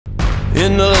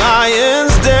In the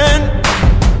lion's den,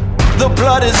 the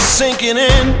blood is sinking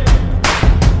in.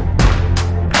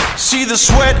 See the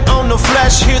sweat on the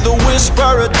flesh, hear the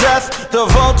whisper of death. The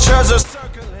vultures are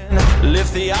circling,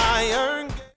 lift the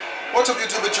iron. What's up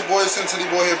YouTube, it's your boy Cincinnati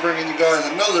Boy here bringing you guys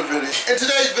another video. In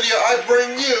today's video I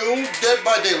bring you Dead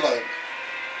by Daylight.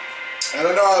 And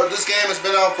I know this game has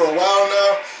been out for a while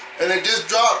now, and it just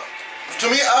dropped.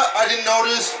 To me, I didn't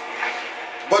notice,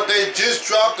 but they just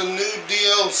dropped a new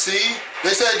DLC.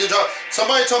 They said they dropped.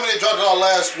 Somebody told me they dropped it out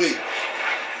last week.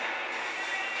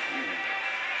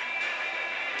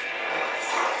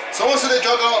 Someone said they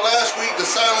dropped it out last week, the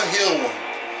Silent Hill one.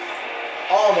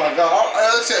 Oh my god. Like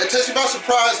I said, it takes me by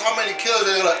surprise how many kills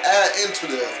they're going to add into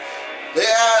this. They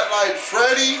add like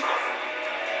Freddy,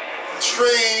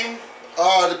 Stream,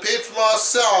 the Pig from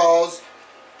Ourselves,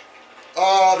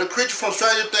 the creature from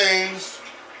Stranger Things.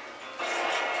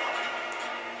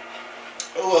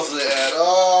 Who else did they add?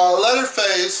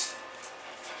 Leatherface.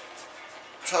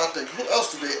 I'm trying to think, who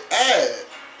else did they add?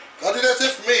 I think that's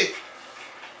it for me.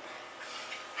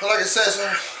 Like I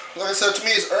said, to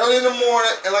me it's early in the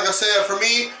morning, and like I said,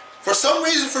 for some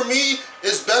reason for me,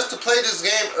 it's best to play this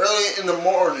game early in the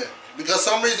morning. Because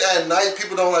some reason at night,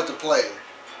 people don't like to play.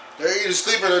 They're either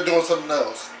sleeping or they're doing something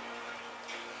else.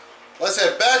 Like I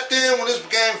said, back then when this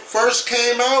game first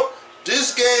came out,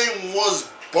 this game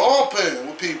was bumping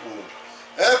with people.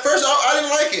 And at first I didn't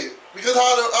like it because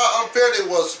how unfair it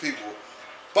was to people.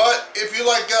 But if you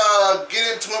like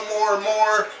get into it more and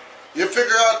more, you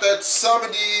figure out that some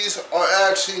of these are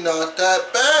actually not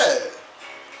that bad.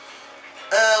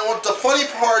 And what the funny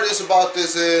part is about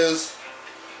this is,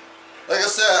 like I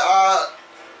said, I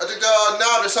think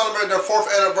now they're celebrating their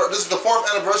 4th anniversary. This is the 4th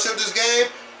anniversary of this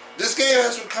game. This game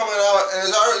has been coming out, and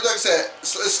it's already, like I said, it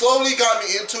slowly got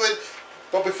me into it.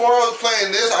 But before I was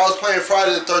playing this, I was playing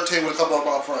Friday the 13th with a couple of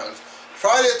my friends.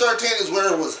 Friday the 13th is where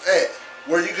it was at,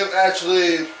 where you can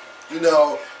actually, you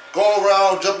know, go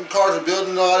around, jumping cars and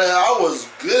building and all that. I was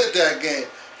good at that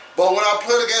game. But when I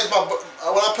played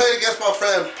against my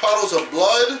friend Puddles of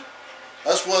Blood,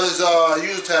 that's what his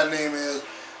user tag name is.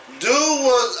 Dude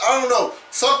was, I don't know,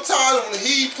 sometimes when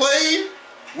he played,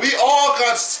 we all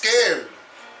got scared.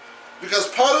 Because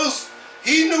Puddles,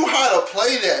 he knew how to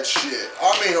play that shit.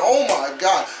 I mean, oh my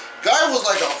god. Guy was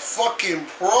like a fucking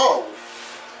pro.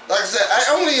 Like I said,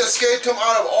 I only escaped him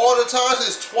out of all the times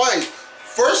is twice.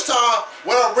 First time,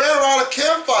 when I ran around a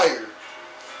campfire.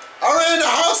 I ran into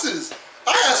houses.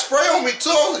 I had spray on me too.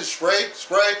 I was like,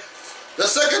 spray. The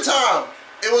second time,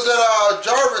 it was at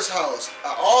Jarvis' house.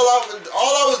 All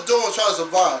I was doing was trying to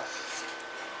survive.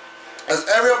 As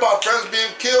every of my friends being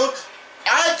killed,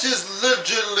 I just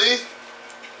legitimately,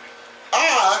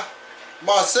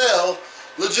 myself,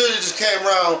 just came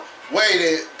around,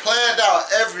 waited, planned out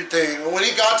everything. And when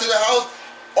he got to the house,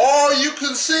 all you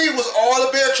could see was all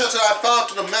the bear traps that I found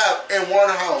to the map in one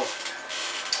house.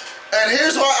 And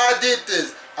here's why I did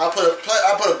this. I put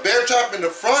a bear trap in the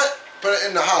front, put it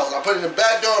in the house. I put it in the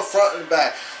back door, front and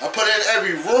back. I put it in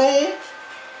every room.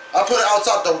 I put it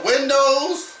outside the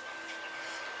windows.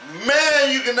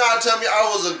 Man, you cannot tell me I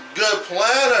was a good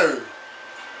planner.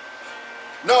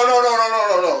 No.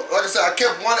 Like I said, I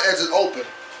kept one exit open.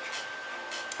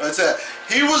 Like I said,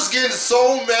 he was getting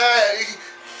so mad.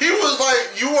 He was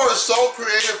like, you are so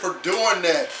creative for doing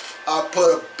that. I put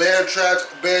a bear trap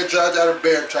out of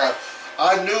bear trap.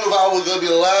 I knew if I was going to be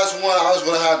the last one, I was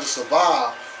going to have to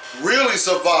survive. Really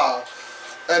survive.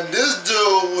 And this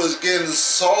dude was getting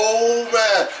so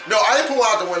mad. No, I didn't pull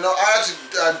out the window. I actually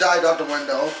dived out the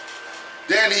window.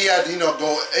 Then he had to,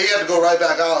 he had to go right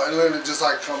back out and literally just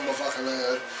like come the fucking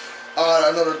in.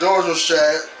 I know the doors were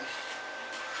shut.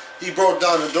 He broke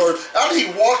down the doors. After he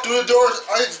walked through the doors,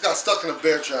 I just got stuck in a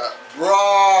bear trap. Bro,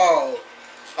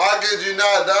 I kid you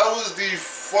not, that was the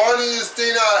funniest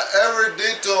thing I ever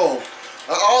did to him.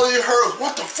 And all you heard was,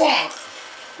 what the fuck?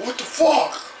 What the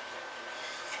fuck?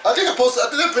 I think that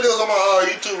video is on my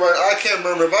YouTube right now. I can't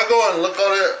remember. If I go out and look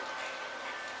on it,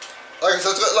 like I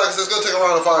said, it's going to take a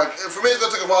while to find. For me, it's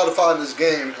going to take a while to find this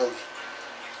game because,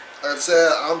 like I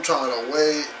said, I'm trying to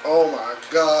wait. Oh my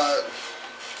god.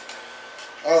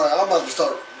 Alright, I'm about to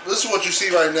start. This is what you see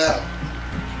right now.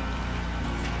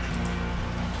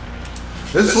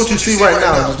 This is what you see right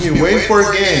now. It's me waiting for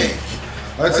a game.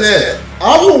 Like I said,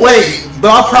 I will wait, but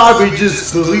I'll probably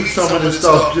just delete some of this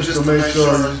stuff just to make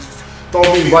sure just throw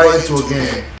me right into a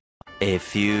game. A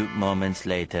few moments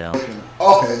later.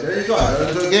 Okay, there you go.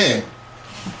 Into a game.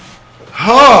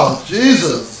 Oh,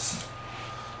 Jesus.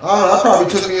 I don't know, that probably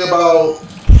took me about,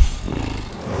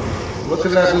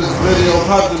 looking at this video,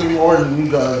 probably more than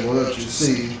you guys will let you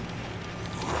see.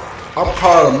 I'm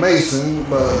Carla Mason,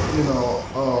 but you know,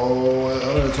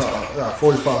 I'm gonna talk. Yeah,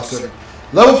 45 seconds.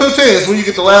 Level 15 is when you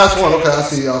get the last one. Okay, I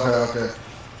see. Okay.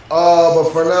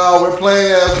 But for now, we're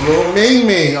playing as Lil Ming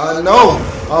Ming. I know.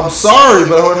 I'm sorry,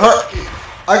 but with her,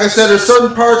 like I said, there's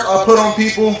certain parts I put on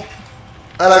people,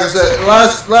 and like I said,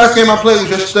 last game I played was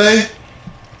yesterday.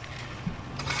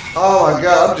 Oh my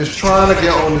God, I'm just trying to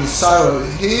get on this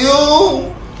Silent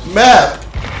Hill map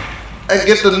and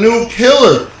get the new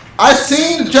killer. I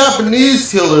seen the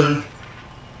Japanese killer.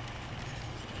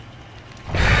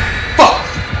 Fuck.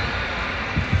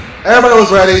 Everybody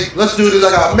was ready. Let's do this. I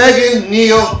got Megan,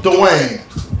 Neil, Dwayne.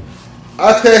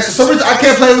 Okay, so for some reason I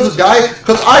can't play with this guy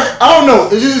because I don't know.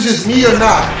 Is this just me or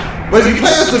not? But if you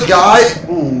play as the guy,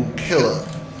 ooh, killer.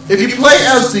 If you play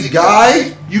as the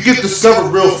guy, you get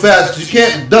discovered real fast. You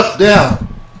can't duck down.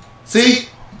 See?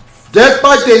 Dead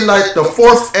by Daylight, the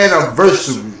 4th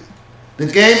anniversary. The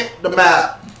game, the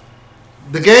map.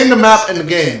 The game, the map, and the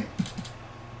game.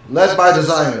 Led by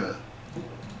designer.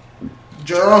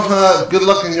 Gerald Hunt, good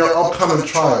luck in your upcoming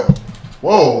trial.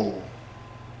 Whoa.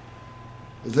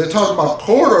 Is they talking about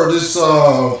court or this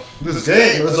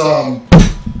game? It's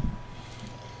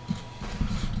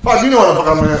fuck, you know what the fuck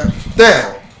I'm at.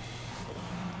 Damn.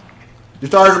 You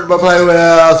started by playing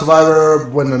with Survivor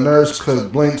when the nurse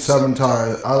could blink 7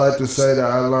 times. I like to say that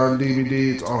I learned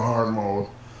DVDs on hard mode.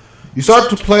 You start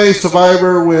to play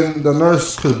Survivor when the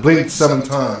nurse could blink 7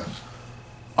 times.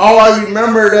 Oh, I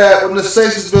remember that when the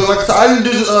stations built. Like I said, I didn't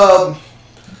do this.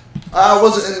 I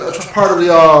wasn't in a part of the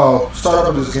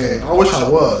startup of this game. I wish I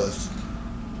was.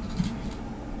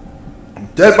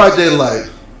 Dead by Daylight.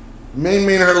 Ming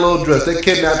Ming in her little dress. They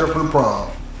kidnapped her from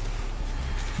prom.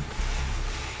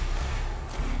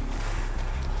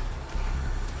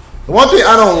 The one thing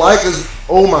I don't like is,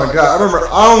 oh my God,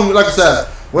 like I said,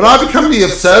 when I become the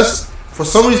obsessed, for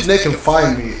some reason they can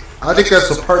find me. I think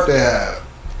that's the part they have.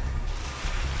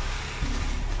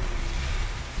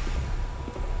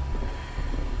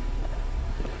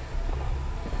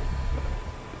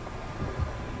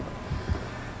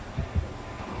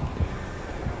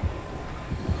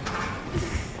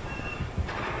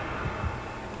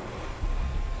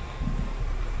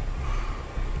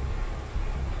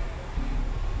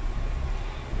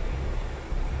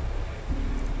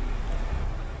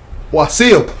 Oh, I see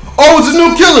him. Oh, it's a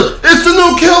new killer. It's the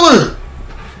new killer.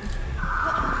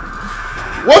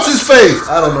 What's his face?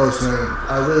 I don't know his name.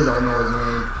 I really don't know his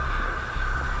name.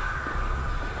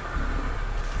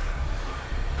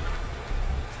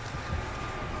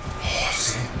 Oh,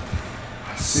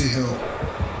 I see him.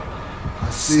 I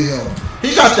see him.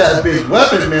 He got that big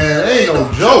weapon, man. It ain't no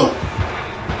joke.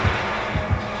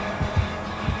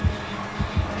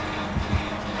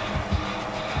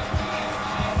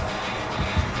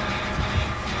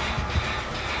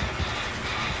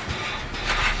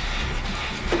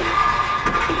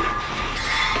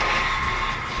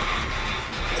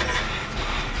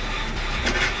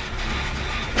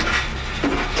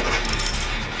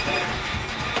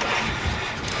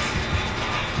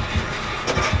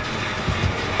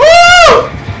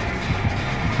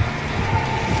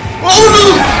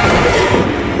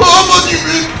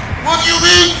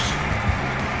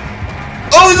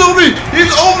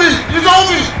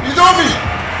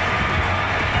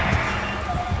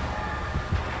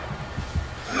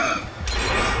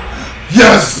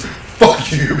 Yes!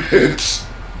 Fuck you, bitch!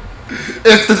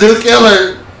 It's the new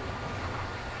killer!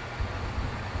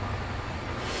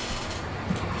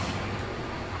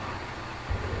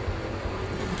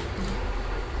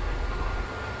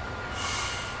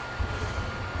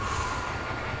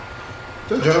 Is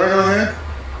there a generator on here?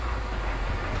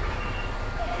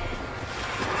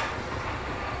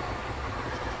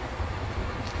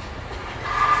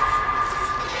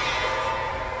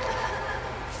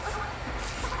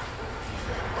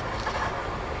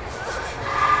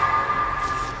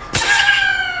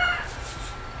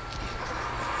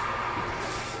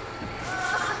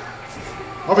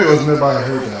 I hope he wasn't nearby and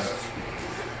heard that.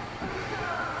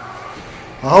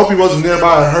 I hope he wasn't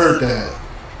nearby and heard that.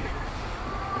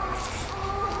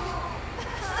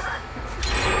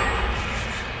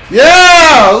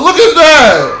 Yeah! Look at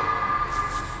that!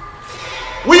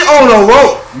 We on a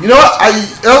rope. You know what?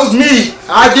 That was me.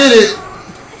 I did it.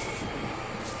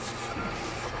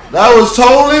 That was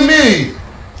totally me.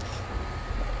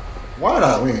 Why did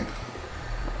I win?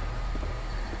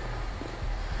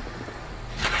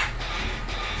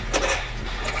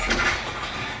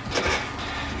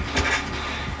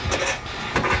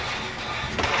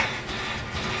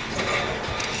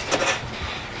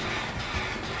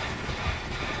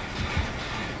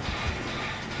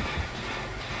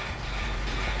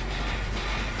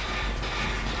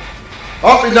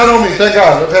 Oh, he's not on me. Thank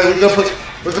God. Okay,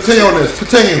 we'll continue on this.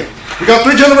 Continue. We got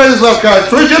 3 generators left, guys.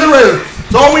 3 generators.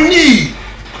 That's all we need.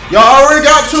 Y'all already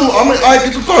got 2. I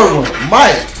get the 3rd one.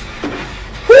 Mike.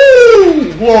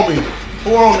 Woo! Who on me?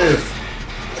 Who on this?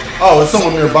 Oh, it's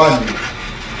someone nearby me.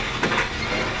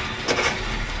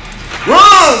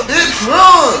 Run, bitch,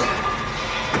 run!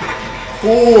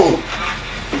 Cool.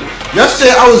 Yesterday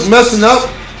I was messing up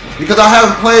because I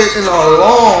haven't played in a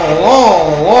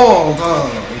long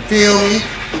time. You feel me?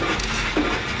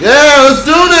 Yeah, let's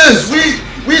do this.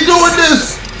 We doing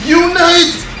this.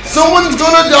 Unite. Someone's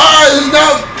gonna die. It's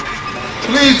not.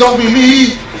 Please don't be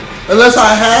me. Unless I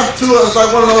have to. It's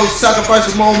like one of those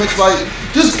sacrificial moments. Like,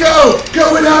 just go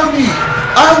without me.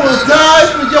 I will die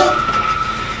for you.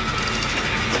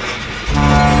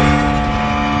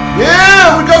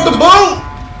 Yeah, we got the boat.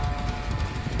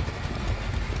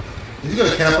 Is he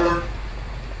gonna camp her?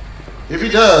 If he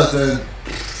does, then.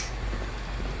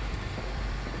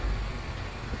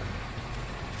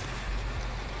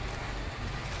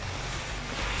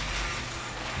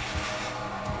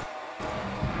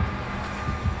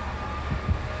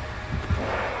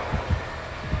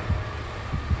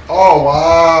 Oh,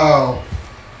 wow.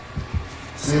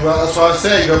 See, well, that's what I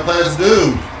said. You gotta play as a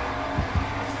dude.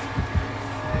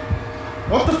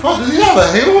 What the fuck? Does he have a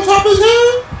halo on top of his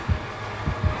head?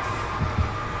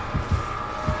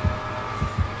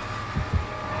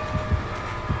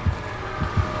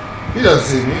 He doesn't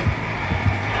see me.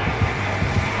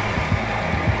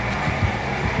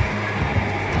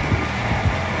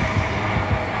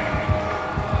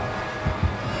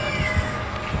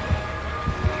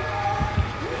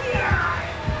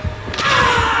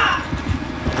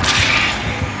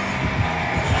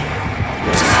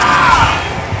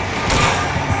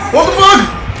 What the fuck?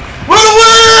 Run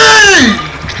away!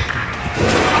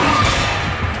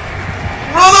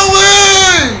 Run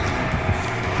away!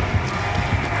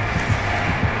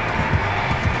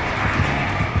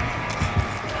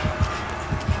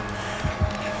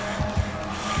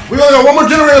 We only got 1 more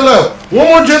generator left. 1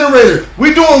 more generator.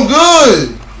 We doing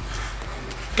good.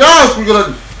 Guys,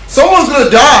 someone's gonna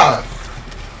die.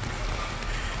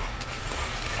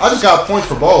 I just got points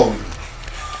for both.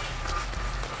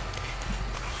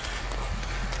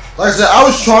 Like I said, I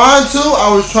was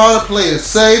trying to play it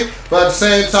safe, but at the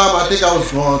same time, I think I was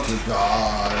going to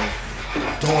die.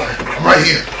 Don't worry, I'm right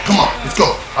here. Come on, let's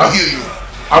go. I'll heal you.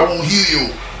 I will heal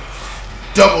you.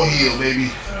 Double heal,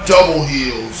 baby. Double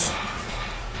heals.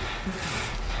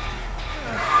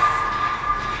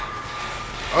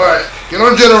 Alright, get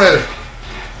on the generator.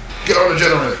 Get on the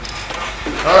generator.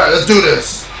 Alright, let's do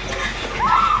this.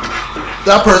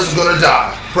 That person's gonna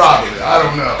die. Probably. I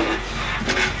don't know.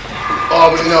 All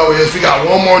we know is we got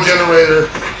 1 more generator.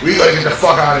 We gotta get the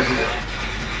fuck out of here.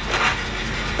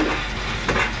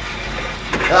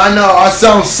 I know, I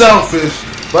sound selfish,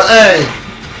 but hey.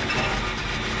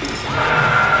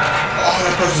 Oh,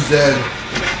 that person's dead.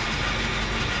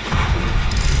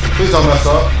 Please don't mess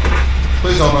up.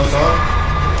 Please don't mess up.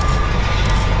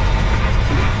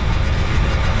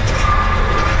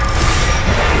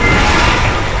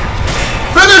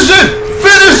 Finish it!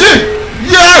 Finish it!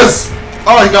 Yes!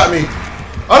 Oh, he got me.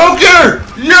 I don't care!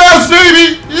 Yes,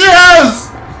 baby! Yes!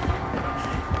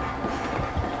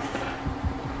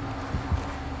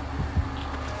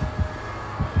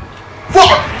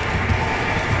 Fuck!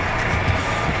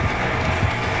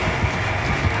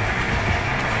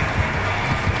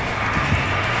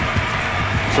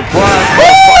 Surprise!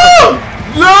 Oh!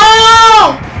 No!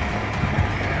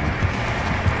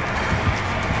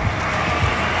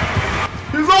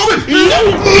 He's on it!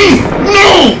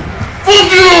 No!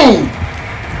 Fuck you!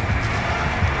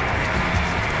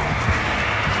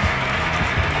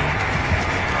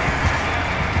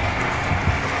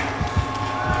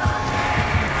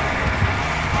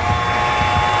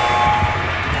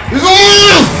 He's on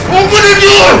it! Open the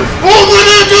door! Open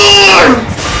the door!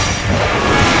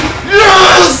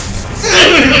 Yes!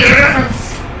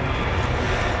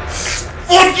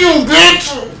 Fuck you, bitch!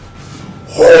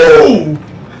 Oh!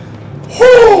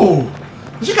 Oh!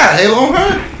 She got a halo on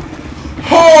her?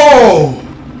 Oh!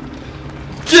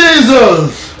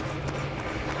 Jesus!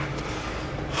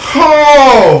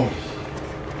 Oh!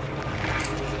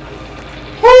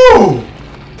 Whoo!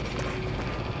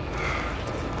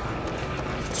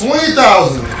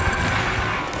 20,000.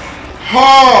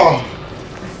 Oh!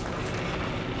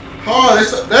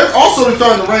 Oh, they're also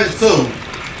restarting the range too.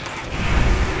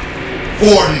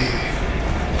 40.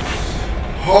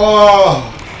 Oh!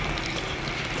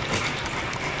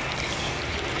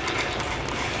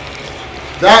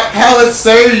 That pallet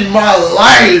saved my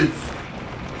life!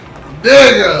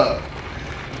 Nigga!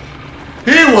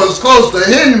 He was close to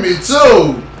hitting me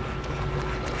too.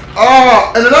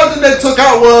 And another thing they took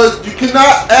out was you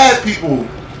cannot add people.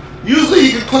 Usually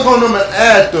you can click on them and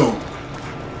add them.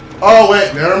 Oh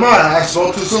wait, never mind. I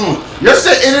spoke too soon.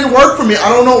 Yesterday it didn't work for me. I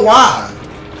don't know why.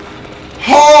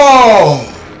 Oh,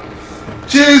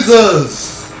 Jesus.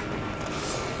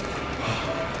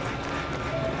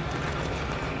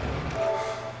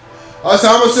 I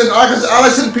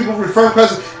like sending people referring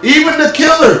questions, even the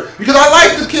killer, because I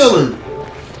like the killer.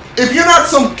 If you're not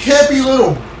some campy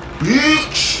little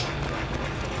bitch,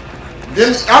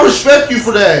 then I respect you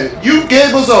for that. You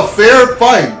gave us a fair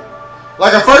fight.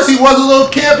 Like at first he was a little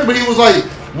campy, but he was like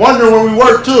wondering where we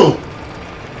were too.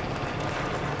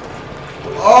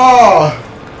 Oh,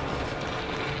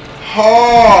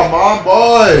 my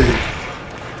boy.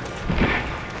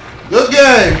 Good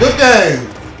game, good game.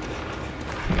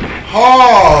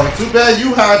 Oh, too bad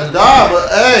you had to die, but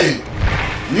hey,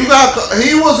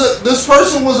 this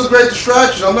person was a great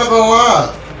distraction, I'm not gonna lie.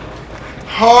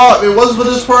 Oh, if it wasn't for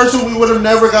this person, we would have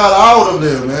never got out of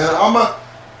there, man.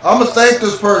 I'ma thank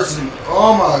this person.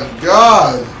 Oh my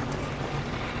God.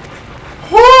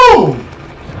 Whoo!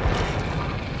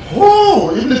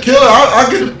 Whoo! Even the killer, I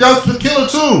get the death to the killer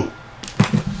too.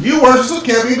 You worse than a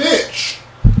campy bitch.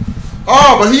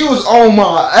 Oh, but he was on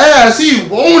my ass. He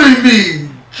wanted me.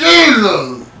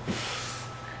 Jesus!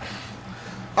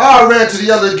 I ran to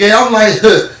the other gate. I'm like,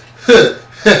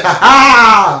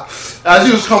 as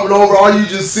he was coming over, all you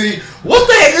just see, what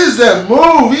the heck is that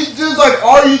move? He's just like,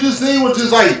 all you just see was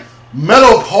just like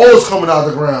metal poles coming out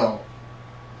of the ground.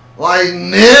 Like,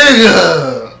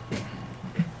 nigga.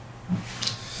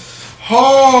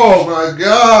 Oh my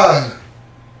God.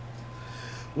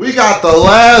 We got the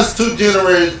last two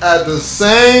generators at the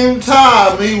same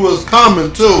time he was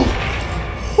coming too.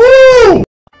 Woo!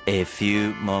 A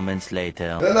few moments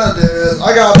later. Then I did this.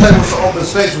 I gotta play with some open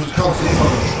space when it comes to these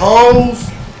controls.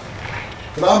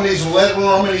 Cause I'm gonna need some leg room.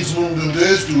 I'm gonna need some room to do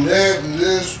this, do that, do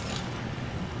this.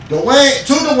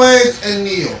 Two Dwaynes and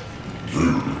Neil.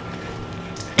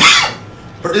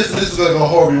 For this is gonna go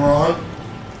horribly wrong.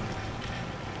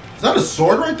 Is that a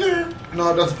sword right there?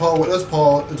 No, that's a paw. That's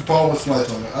Paul. It's a paw with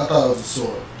lights on it. I thought it was a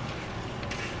sword.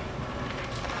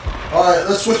 All right,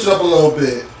 let's switch it up a little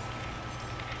bit.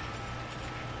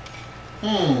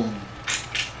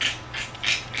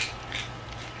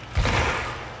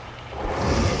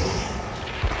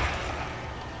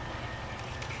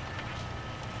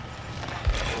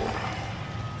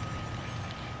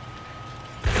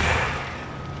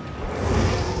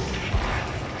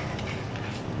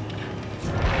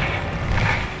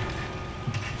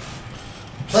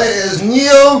 Play as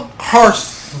Neil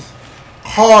Carson.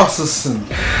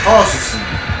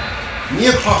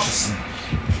 Neil Carson.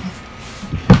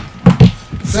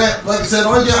 Like I said,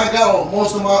 only thing I got on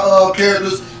most of my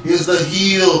characters is the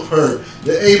heal perk.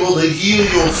 You're able to heal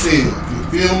yourself. You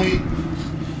feel me?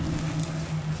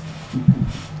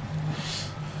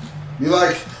 You're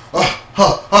like,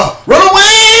 run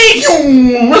away!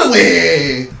 Run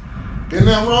away! Getting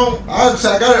that wrong? I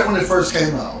got it when it first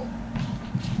came out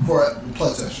for the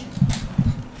PlayStation.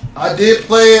 I did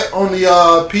play it on the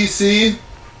PC.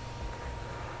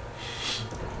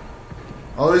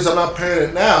 At least I'm not playing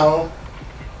it now.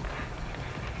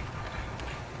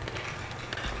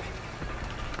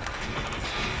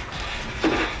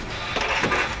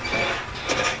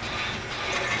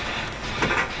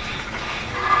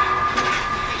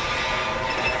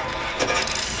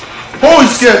 Oh, he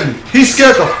scared me. He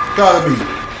scared the fuck out of me.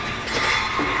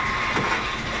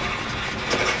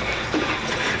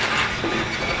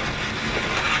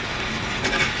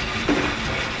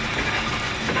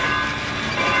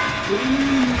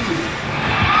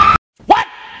 What?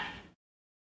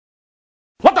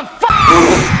 What the fuck?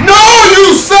 No,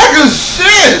 you sack of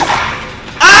shit!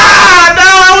 Ah, no,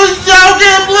 I was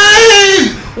joking,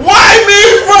 please! Why me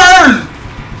first?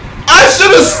 I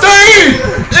should have stayed!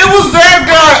 It was that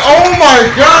guy! Oh my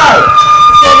God!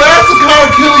 So that's the kind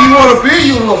of killer you want to be,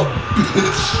 you little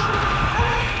bitch!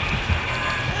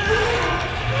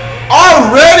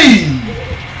 Already!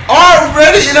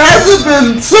 It hasn't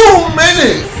been 2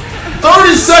 minutes!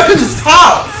 30 seconds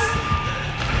tops!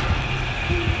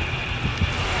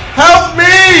 Help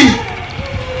me!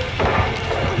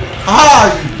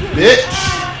 Ah, you bitch!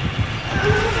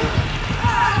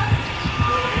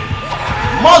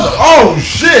 Mother, oh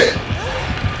shit!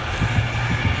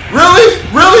 Really?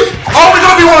 Really? Oh, we're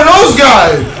gonna be one of those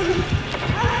guys!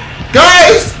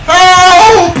 Guys,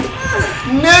 help!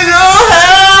 Nigga,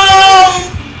 help!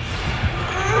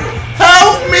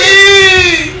 Help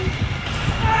me!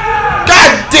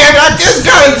 God damn it, I just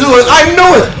gotta do it! I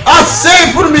knew it! I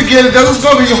said from the beginning that it's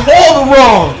gonna be horrible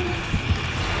wrong!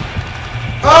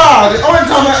 The only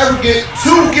time I ever get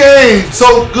 2 games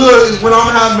so good is when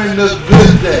I'm having a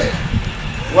good day.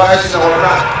 Well, actually, no, I'm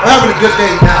not. I'm having a good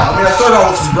day now. I mean, I started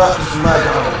out with some breakfast and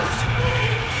McDonald's.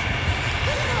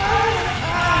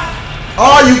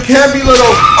 Oh, you can't be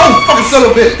little. Oh, fucking son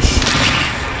of a bitch.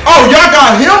 Oh, y'all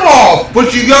got him off,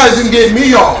 but you guys didn't get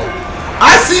me off.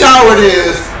 I see how it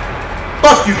is.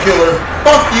 Fuck you, killer.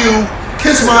 Fuck you.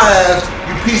 Kiss my ass,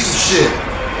 you piece of shit.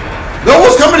 No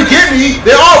one's coming to get me.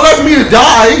 They're all letting me to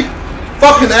die.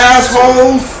 Fucking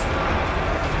assholes.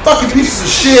 Fucking pieces of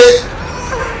shit.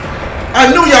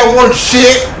 I knew y'all weren't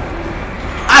shit.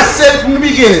 I said it from the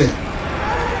beginning.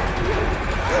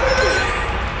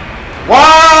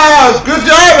 Wow, good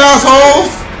job, assholes.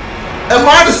 Am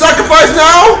I the sacrifice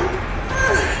now?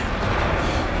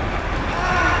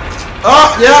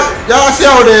 Oh, yeah, I see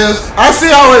how it is. I see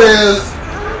how it is.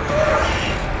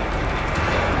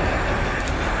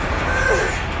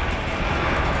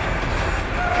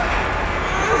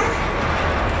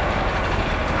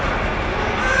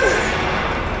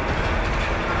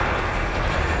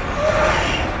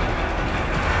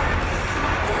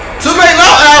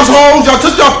 Assholes, y'all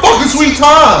took y'all fucking sweet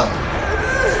time.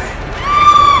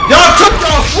 Y'all took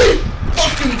y'all sweet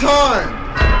fucking time.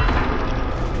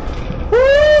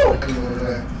 Woo!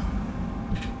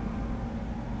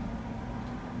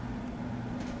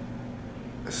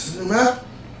 This is a new map.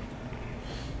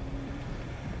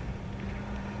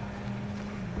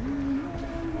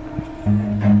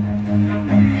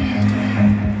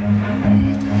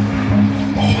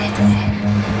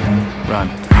 Run.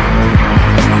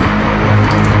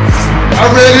 I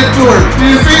ran into her. She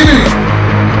didn't see me.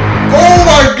 Oh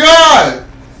my god!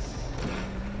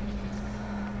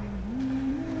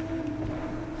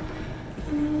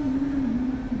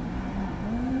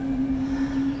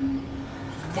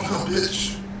 Fuck up, bitch.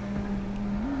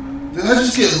 Did I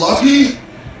just get lucky?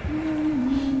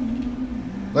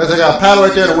 Like I got a paddle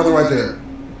right there and a window right there.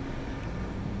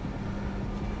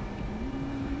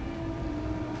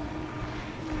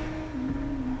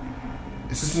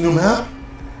 Is this a new map?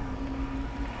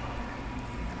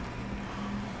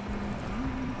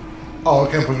 Oh,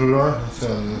 I can't put it on? That's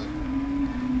how it is.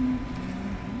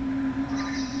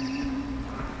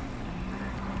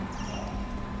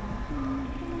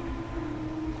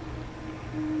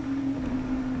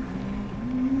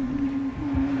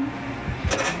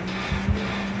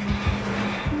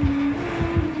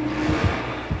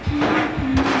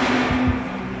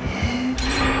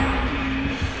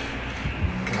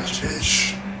 Gotcha, bitch.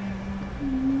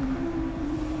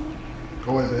 Go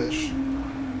away, bitch.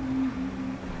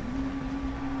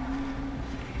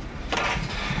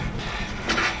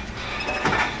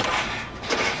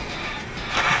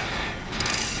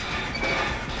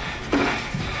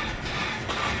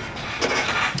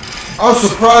 I'm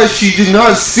surprised she did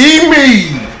not see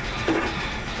me!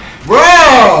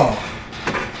 Bro!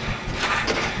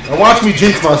 Now watch me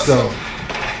jinx myself.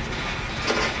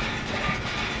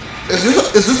 Is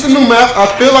this a new map? I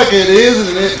feel like it is,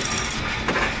 isn't it?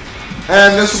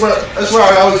 And that's where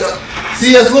I always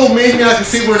see this little minion. I can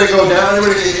see where they go down,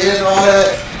 where they get hit and all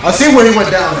that. I see where he went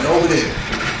down, like over there.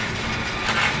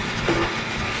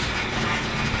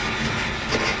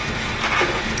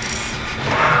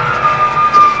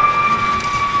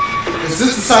 Is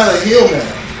this the Silent Hill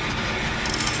map?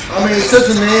 I mean, it says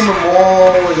the name of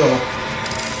all we go.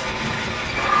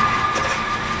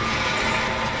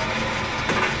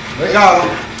 They got him.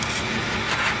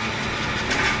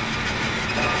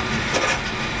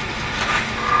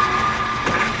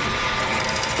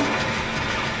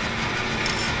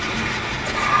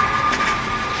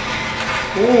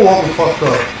 Ooh, I'm fucked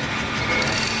up.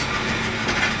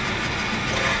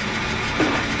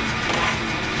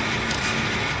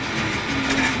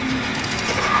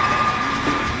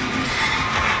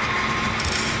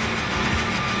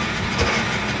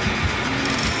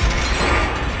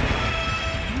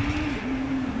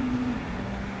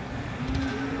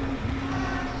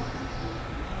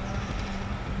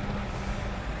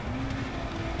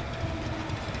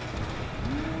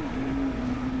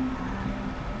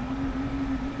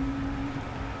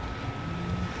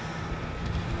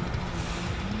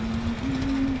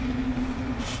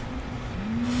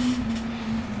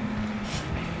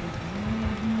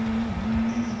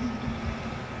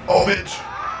 Oh, bitch.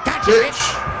 Gotcha, bitch.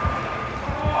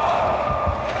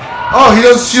 Oh,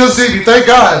 she doesn't see me. Thank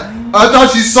God. I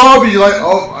thought she saw me. Like,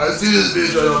 oh, I see this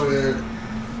bitch right over there.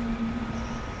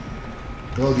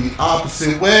 Go the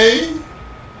opposite way.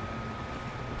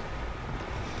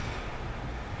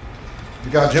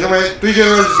 You got 3 generators to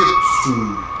get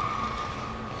food.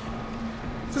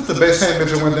 Since the base hand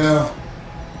bitch went down.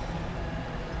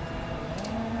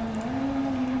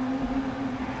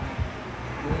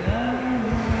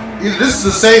 either this is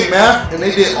the same map and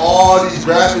they did all these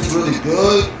graphics really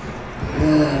good.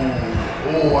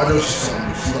 Ooh, I know she's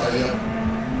something. She's like, yeah.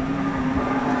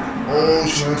 Oh,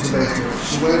 she went into the basement.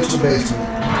 She went into the basement.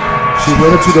 She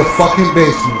went into the fucking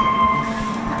basement.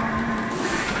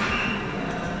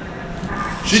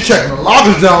 She checking the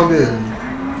lockers down there.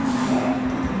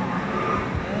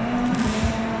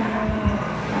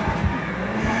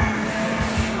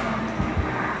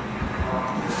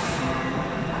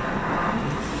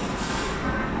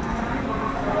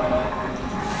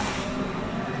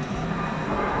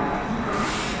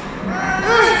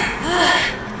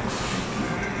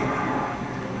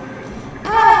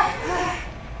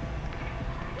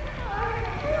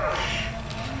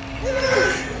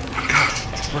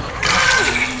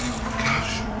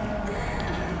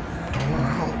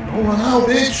 Don't run out,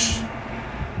 bitch.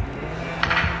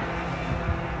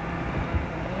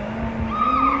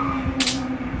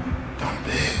 Dumb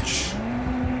bitch.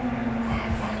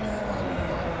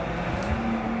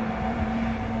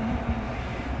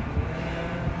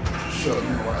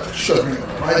 Shut me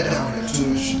right down there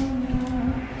too.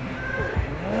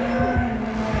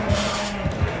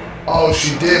 Oh,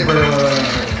 she did bring her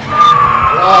around.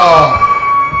 Wow.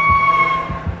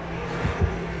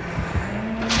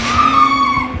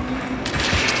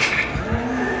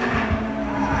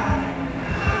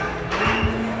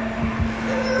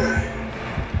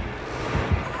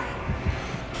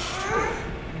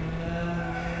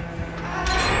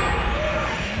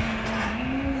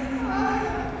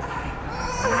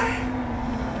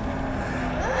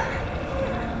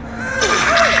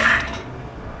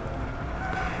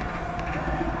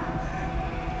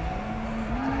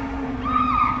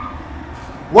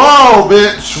 Whoa,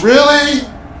 bitch, really?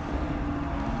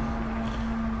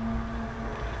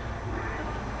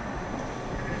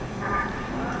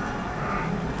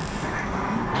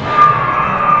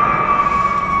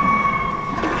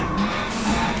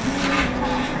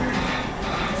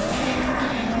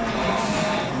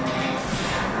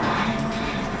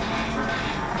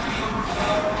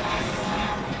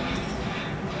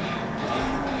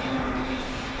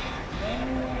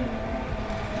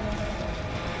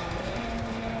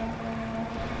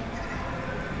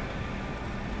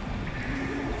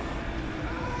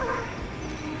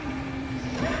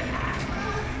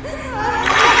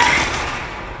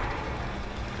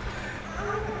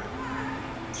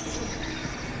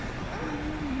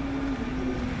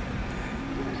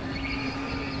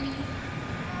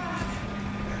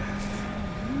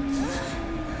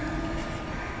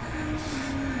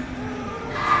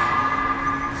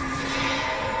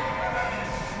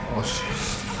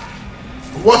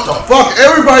 What the fuck?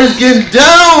 Everybody's getting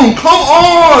down! Come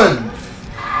on!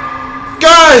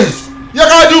 Guys! Y'all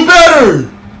gotta do better!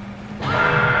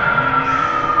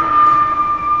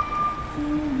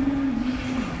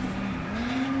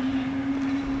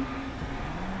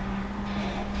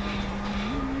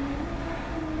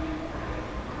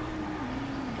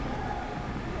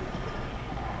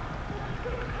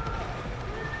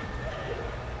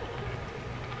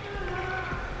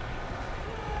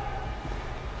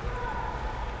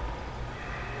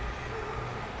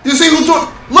 You see who's doing?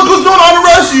 Look who's doing all the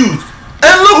rescues,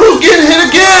 and look who's getting hit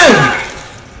again.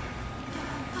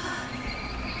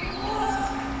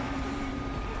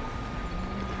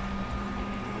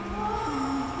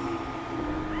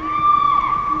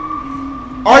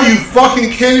 Are you fucking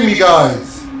kidding me,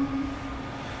 guys?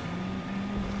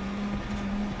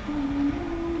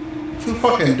 Too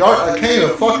fucking dark. I can't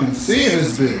even fucking see in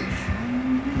this bitch.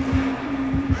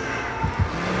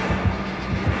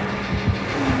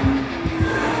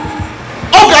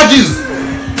 Oh God, Jesus!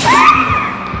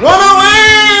 Run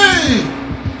away!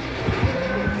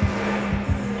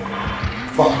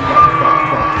 Fuck.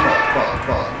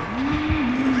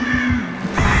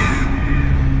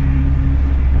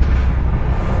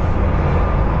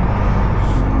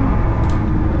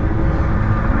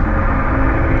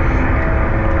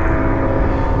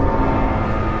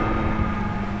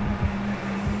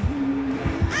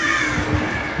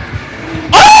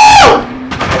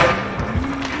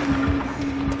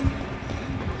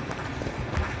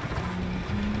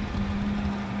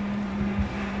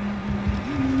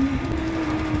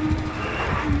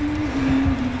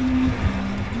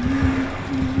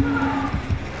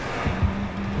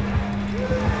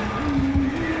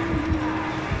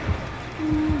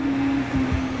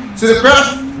 See the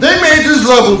craft, they made this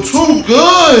level too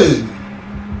good.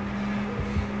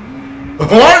 Why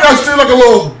did I stay like a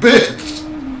little bitch?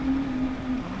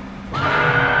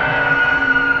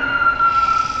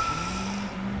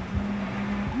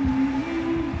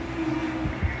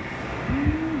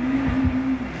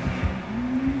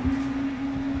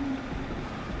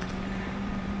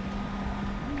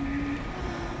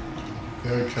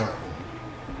 Very careful.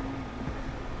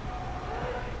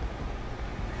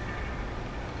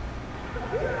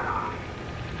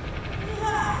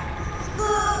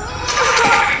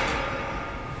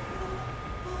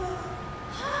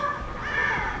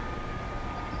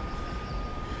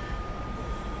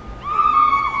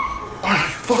 Are you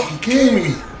fucking kidding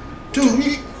me?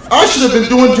 Dude, I should have been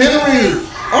doing generators.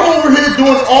 I'm over here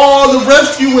doing all the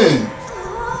rescuing.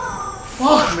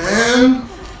 Fuck, man.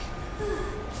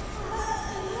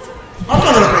 I'm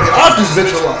not gonna make it out this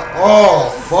bitch alive. Oh,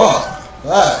 fuck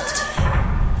that.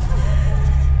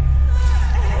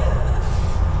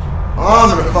 I'm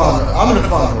gonna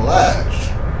find the latch.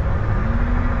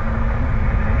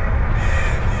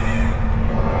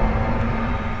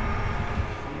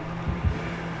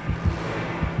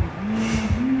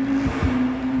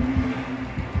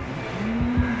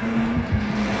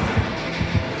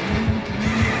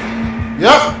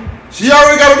 Yep, she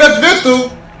already got her next vent through.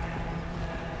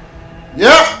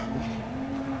 Yep.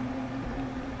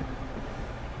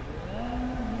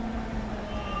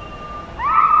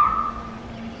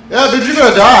 Yeah, bitch, you're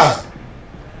gonna die.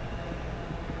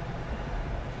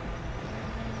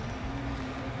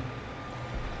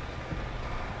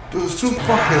 Dude, it's too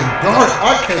fucking dark.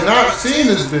 I cannot see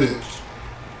this bitch.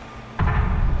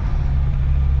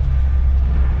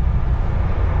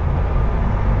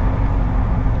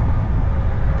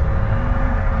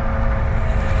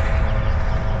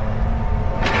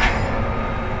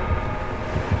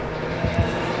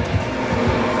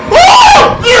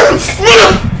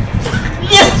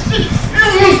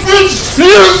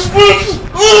 Yes, bitch!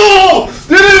 Oh!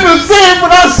 Didn't even say it,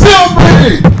 but I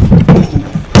celebrated!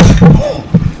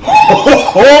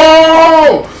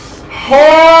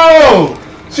 Oh!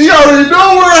 She already know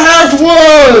where the hatch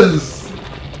was!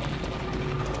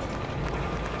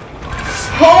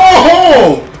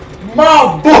 Oh! My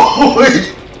boy!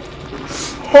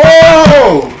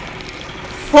 Oh!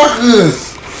 Fuck this!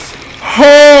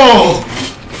 Oh!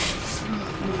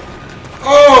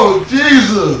 Oh,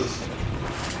 Jesus!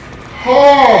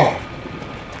 Oh!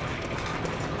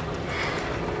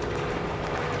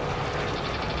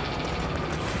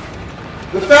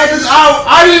 The fact is,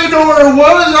 I didn't even know where it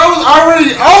was. I was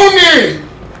already on it.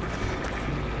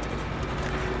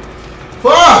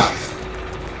 Fuck!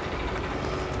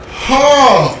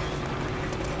 Oh!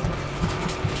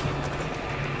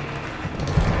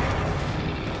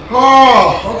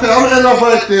 Oh! Okay, I'm gonna end up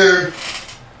right there.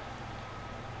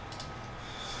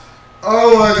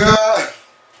 Oh my God!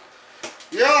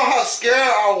 Y'all know how scared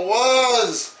I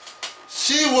was.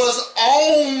 She was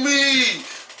on me.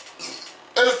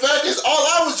 And the fact is, all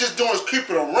I was just doing was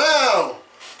creeping around.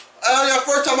 And the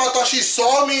first time I thought she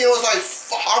saw me, it was like,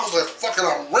 I was like, fucking,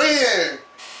 I ran.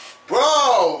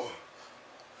 Bro.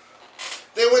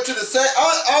 They went to the set.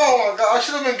 Oh my God, I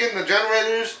should have been getting the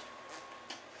generators.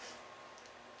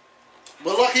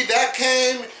 But lucky that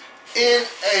came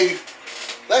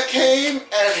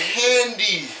at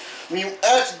handy when you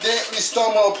accidentally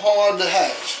stumble upon the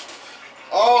hatch.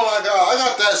 Oh my God, I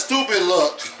got that stupid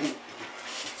look.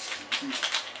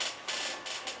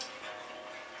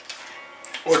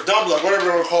 Or dumb luck, whatever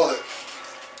you want to call it.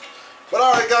 But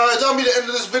alright guys, that'll be the end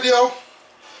of this video.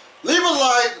 Leave a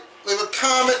like, leave a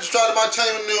comment, subscribe to my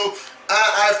channel new.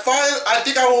 I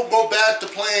think I will go back to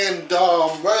playing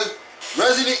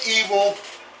Resident Evil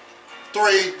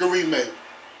 3, the remake.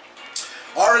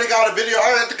 I already got a video.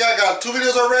 I think I got 2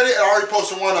 videos already, and I already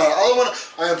posted one. The other one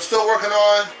I am still working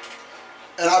on,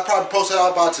 and I'll probably post it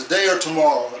out by today or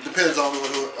tomorrow. It depends on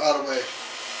either way.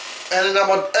 And then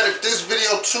I'm gonna edit this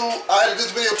video too. I edit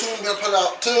this video too. I'm gonna put it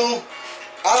out too.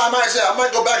 I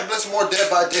might go back and play some more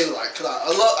Dead by Daylight, cause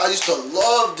I used to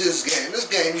love this game. This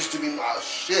game used to be my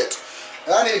shit,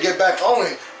 and I need to get back on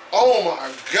it. Oh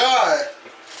my God,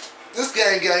 this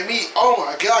game gave me. Oh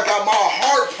my God, I got my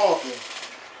heart pumping.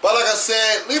 But like I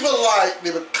said, leave a like,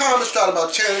 leave a comment, subscribe to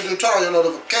my channel, turn on your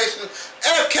notifications,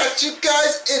 and I'll catch you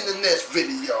guys in the next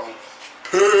video.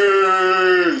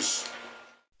 Peace.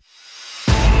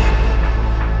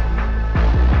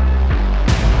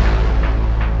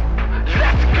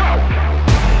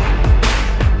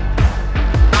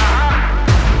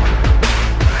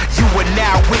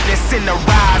 Witnessing the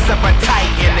rise of a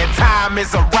titan, and time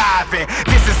is arriving.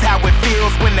 This is how it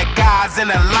feels when the God's in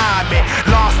alignment.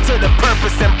 Lost to the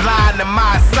purpose and blind to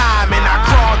my assignment. I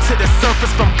crawled to the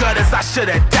surface from gutters I should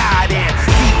have died in.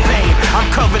 Deep pain, I'm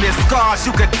covered in scars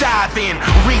you could dive in.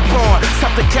 Reborn,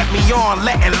 something kept me on,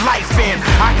 letting life in.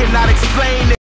 I cannot explain it.